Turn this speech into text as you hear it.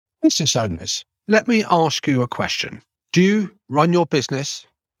Business owners, let me ask you a question. Do you run your business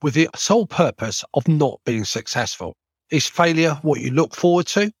with the sole purpose of not being successful? Is failure what you look forward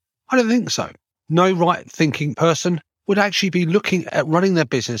to? I don't think so. No right-thinking person would actually be looking at running their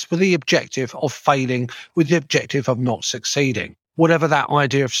business with the objective of failing, with the objective of not succeeding. Whatever that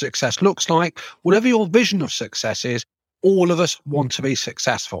idea of success looks like, whatever your vision of success is, all of us want to be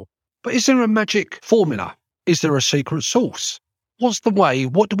successful. But is there a magic formula? Is there a secret sauce? What's the way?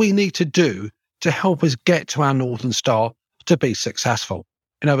 What do we need to do to help us get to our Northern Star to be successful?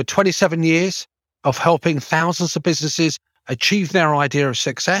 In over 27 years of helping thousands of businesses achieve their idea of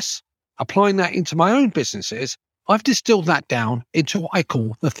success, applying that into my own businesses, I've distilled that down into what I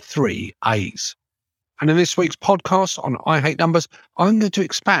call the 3 A's. And in this week's podcast on I Hate Numbers, I'm going to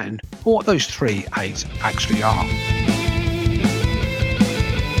expand what those 3 A's actually are.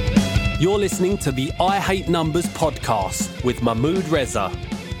 You're listening to the I Hate Numbers podcast with Mahmood Reza.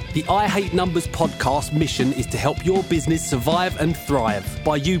 The I Hate Numbers podcast mission is to help your business survive and thrive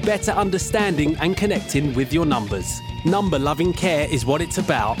by you better understanding and connecting with your numbers. Number-loving care is what it's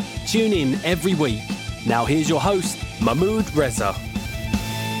about. Tune in every week. Now here's your host, Mahmood Reza.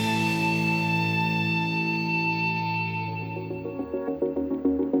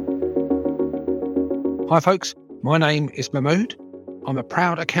 Hi folks, my name is Mahmood. I'm a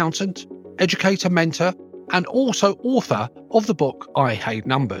proud accountant, educator, mentor, and also author of the book I Hate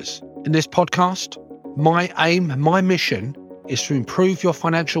Numbers. In this podcast, my aim, my mission is to improve your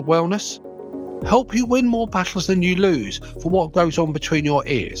financial wellness, help you win more battles than you lose for what goes on between your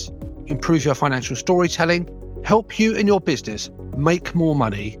ears, improve your financial storytelling, help you in your business make more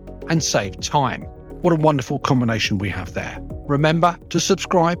money and save time. What a wonderful combination we have there. Remember to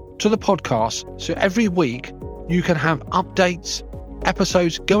subscribe to the podcast so every week you can have updates,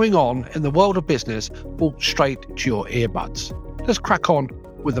 episodes going on in the world of business brought straight to your earbuds. Let's crack on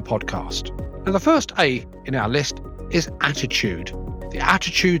with the podcast. Now, the first A in our list is attitude. The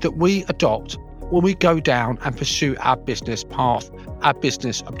attitude that we adopt when we go down and pursue our business path, our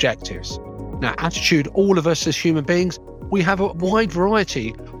business objectives. Now, attitude, all of us as human beings, we have a wide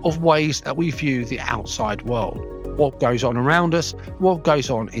variety of ways that we view the outside world, what goes on around us, what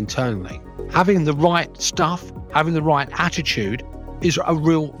goes on internally. Having the right stuff, having the right attitude is a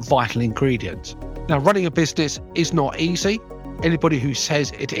real vital ingredient. Now, running a business is not easy. Anybody who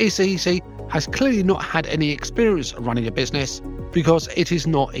says it is easy has clearly not had any experience of running a business, because it is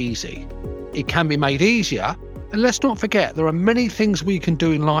not easy. It can be made easier, and let's not forget there are many things we can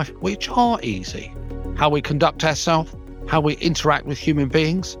do in life which are easy. How we conduct ourselves, how we interact with human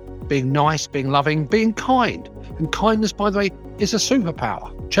beings, being nice, being loving, being kind. And kindness, by the way, is a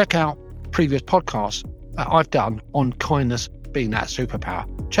superpower. Check out previous podcasts that I've done on kindness being that superpower.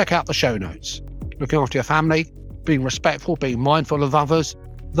 Check out the show notes. Looking after your family, being respectful, being mindful of others,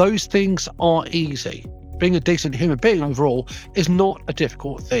 those things are easy. Being a decent human being overall is not a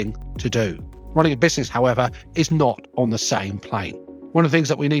difficult thing to do. Running a business, however, is not on the same plane. One of the things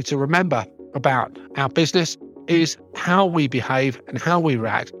that we need to remember about our business is how we behave and how we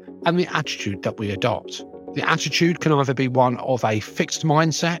react and the attitude that we adopt. The attitude can either be one of a fixed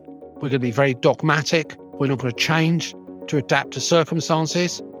mindset, we're going to be very dogmatic, we're not going to change to adapt to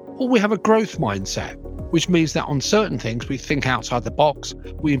circumstances, or we have a growth mindset, which means that on certain things we think outside the box,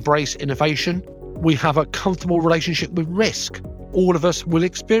 we embrace innovation, we have a comfortable relationship with risk. All of us will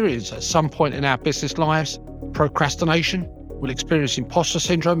experience at some point in our business lives procrastination, we'll experience imposter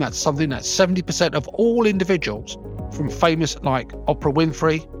syndrome. That's something that 70% of all individuals, from famous like Oprah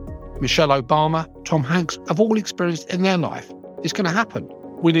Winfrey, Michelle Obama, Tom Hanks, have all experienced in their life. It's going to happen.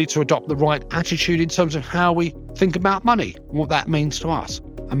 We need to adopt the right attitude in terms of how we think about money and what that means to us.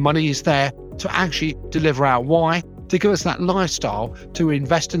 And money is there to actually deliver our why, to give us that lifestyle to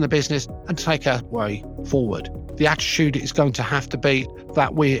invest in the business and take our way forward. The attitude is going to have to be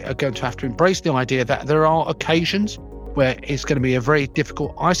that we are going to have to embrace the idea that there are occasions where it's going to be a very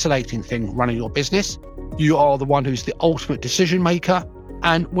difficult, isolating thing running your business. You are the one who's the ultimate decision maker.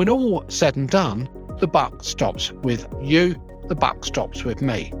 And when all said and done, the buck stops with you. The buck stops with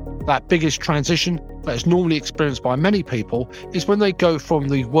me. That biggest transition that is normally experienced by many people is when they go from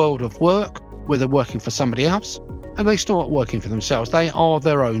the world of work, where they're working for somebody else, and they start working for themselves. They are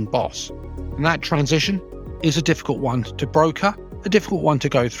their own boss. And that transition is a difficult one to broker, a difficult one to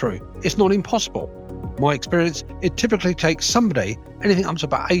go through. It's not impossible. My experience, it typically takes somebody anything up to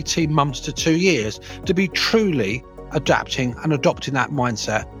about 18 months to 2 years to be truly adapting and adopting that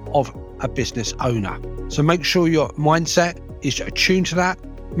mindset of a business owner. So make sure your mindset is attuned to that.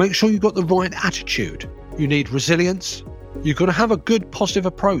 Make sure you've got the right attitude. You need resilience, You've got to have a good positive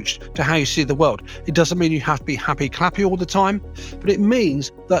approach to how you see the world. It doesn't mean you have to be happy clappy all the time, but it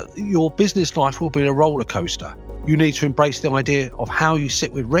means that your business life will be a roller coaster. You need to embrace the idea of how you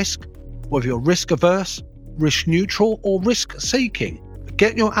sit with risk, whether you're risk averse, risk neutral, or risk seeking.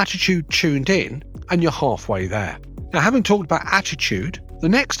 Get your attitude tuned in and you're halfway there. Now, having talked about attitude, the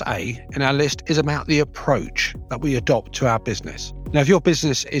next A in our list is about the approach that we adopt to our business. Now, if your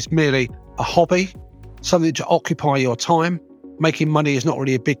business is merely a hobby, something to occupy your time, making money is not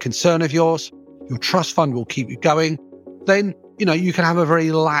really a big concern of yours, your trust fund will keep you going, then, you can have a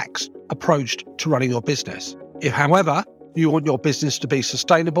very lax approach to running your business. If, however, you want your business to be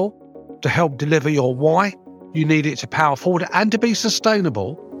sustainable, to help deliver your why, you need it to power forward and to be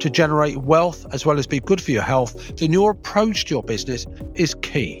sustainable, to generate wealth as well as be good for your health, then your approach to your business is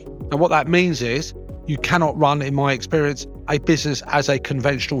key. And what that means is you cannot run, in my experience, a business as a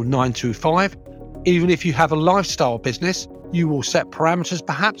conventional 9 to 5. Even if you have a lifestyle business, you will set parameters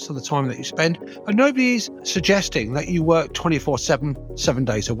perhaps for the time that you spend, and nobody is suggesting that you work 24/7, 7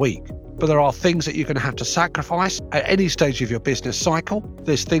 days a week. But there are things that you're going to have to sacrifice at any stage of your business cycle.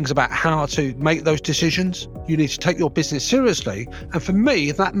 There's things about how to make those decisions. You need to take your business seriously. And for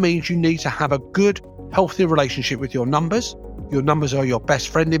me, that means you need to have a good, healthy relationship with your numbers. Your numbers are your best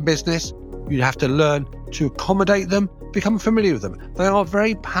friend in business. You have to learn to accommodate them, become familiar with them. They are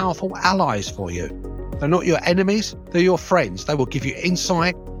very powerful allies for you. They're not your enemies, they're your friends. They will give you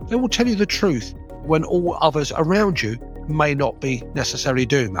insight. They will tell you the truth when all others around you may not be necessarily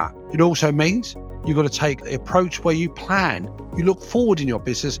doing that. It also means you've got to take the approach where you plan. You look forward in your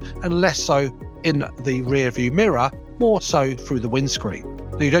business and less so in the rear view mirror, more so through the windscreen.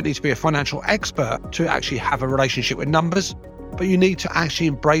 Now, you don't need to be a financial expert to actually have a relationship with numbers, but you need to actually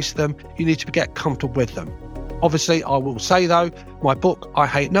embrace them. You need to get comfortable with them. Obviously, I will say though, my book, I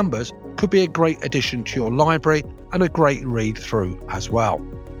Hate Numbers, could be a great addition to your library and a great read through as well.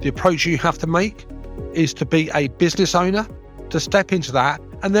 The approach you have to make is to be a business owner, to step into that,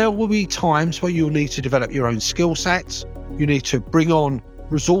 and there will be times where you'll need to develop your own skill sets. You need to bring on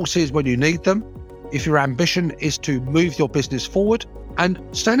resources when you need them. If your ambition is to move your business forward, and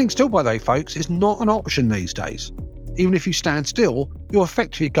standing still, by the way, folks, is not an option these days. Even if you stand still, you'll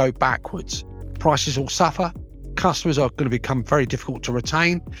effectively go backwards. Prices will suffer. Customers are going to become very difficult to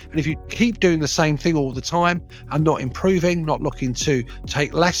retain. And if you keep doing the same thing all the time and not improving, not looking to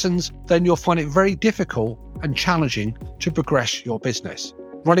take lessons, then you'll find it very difficult and challenging to progress your business.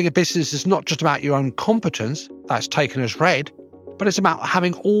 Running a business is not just about your own competence, that's taken as read, but it's about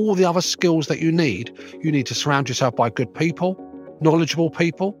having all the other skills that you need. You need to surround yourself by good people, knowledgeable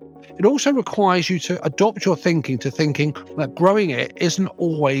people. It also requires you to adopt your thinking to thinking that growing it isn't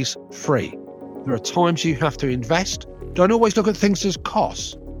always free. There are times you have to invest. Don't always look at things as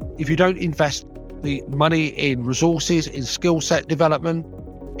costs. If you don't invest the money in resources, in skill set development,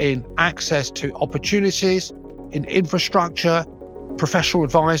 in access to opportunities, in infrastructure, professional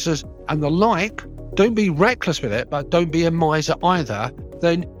advisors and the like, don't be reckless with it, but don't be a miser either,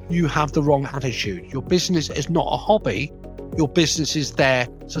 then you have the wrong attitude. Your business is not a hobby. Your business is there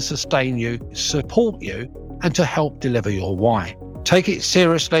to sustain you, support you, and to help deliver your why. Take it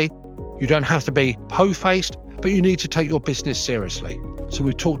seriously. You don't have to be po-faced, but you need to take your business seriously. So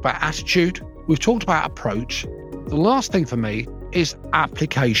we've talked about attitude. We've talked about approach. The last thing for me is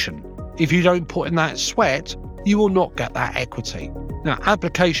application. If you don't put in that sweat, you will not get that equity. Now,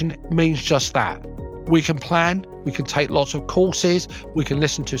 application means just that. We can plan, we can take lots of courses, we can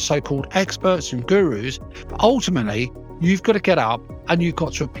listen to so-called experts and gurus, but ultimately, you've got to get up and you've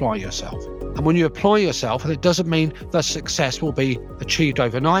got to apply yourself. And when you apply yourself, and it doesn't mean that success will be achieved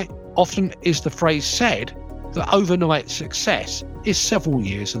overnight. Often is the phrase said that overnight success is several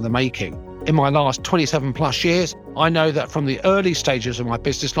years in the making. In my last 27 plus years, I know that from the early stages of my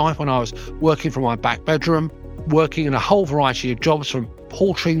business life, when I was working from my back bedroom, working in a whole variety of jobs from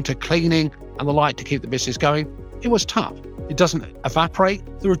portering to cleaning and the like to keep the business going, it was tough. It doesn't evaporate.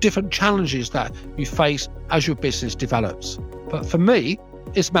 There are different challenges that you face as your business develops. But for me,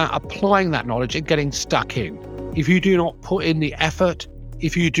 it's about applying that knowledge and getting stuck in. If you do not put in the effort,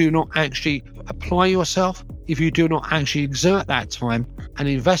 if you do not actually apply yourself, if you do not actually exert that time and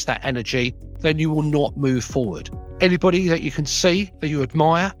invest that energy, then you will not move forward. Anybody that you can see that you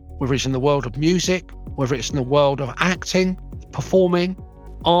admire, whether it's in the world of music, whether it's in the world of acting, performing,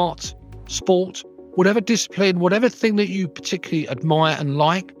 art, sport, whatever discipline, whatever thing that you particularly admire and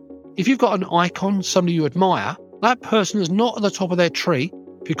like, if you've got an icon, somebody you admire, that person is not at the top of their tree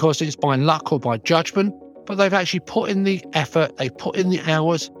because it's by luck or by judgment, but they've actually put in the effort, they put in the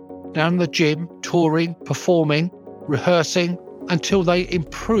hours down in the gym, touring, performing, rehearsing, until they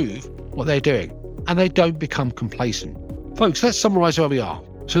improve what they're doing and they don't become complacent. Folks, let's summarise where we are.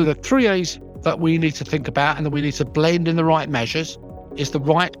 So the 3 A's that we need to think about and that we need to blend in the right measures is the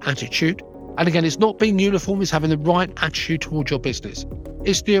right attitude. And again, it's not being uniform, it's having the right attitude towards your business.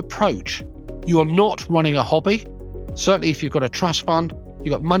 It's the approach. You are not running a hobby. Certainly if you've got a trust fund,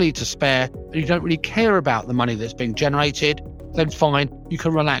 you've got money to spare, and you don't really care about the money that's being generated, then fine, you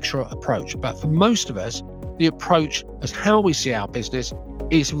can relax your approach. But for most of us, the approach as how we see our business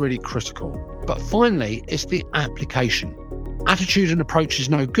is really critical. But finally, it's the application. Attitude and approach is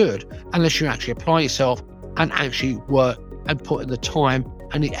no good unless you actually apply yourself and actually work and put in the time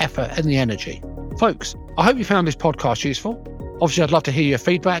and the effort and the energy. Folks, I hope you found this podcast useful. Obviously, I'd love to hear your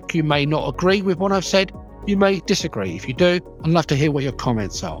feedback. You may not agree with what I've said. You may disagree. If you do, I'd love to hear what your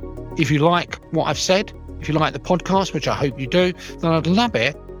comments are. If you like what I've said, if you like the podcast, which I hope you do, then I'd love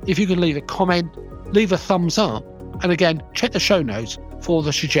it if you could leave a comment, leave a thumbs up, and again, check the show notes for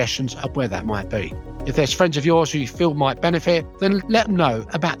the suggestions of where that might be. If there's friends of yours who you feel might benefit, then let them know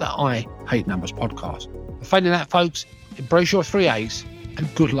about the I Hate Numbers podcast. Failing that, folks, embrace your 3 A's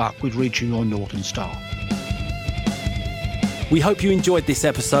and good luck with reaching your Northern Star. We hope you enjoyed this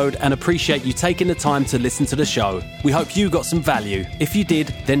episode and appreciate you taking the time to listen to the show. We hope you got some value. If you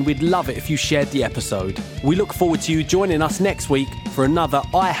did, then we'd love it if you shared the episode. We look forward to you joining us next week for another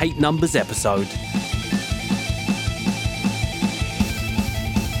I Hate Numbers episode.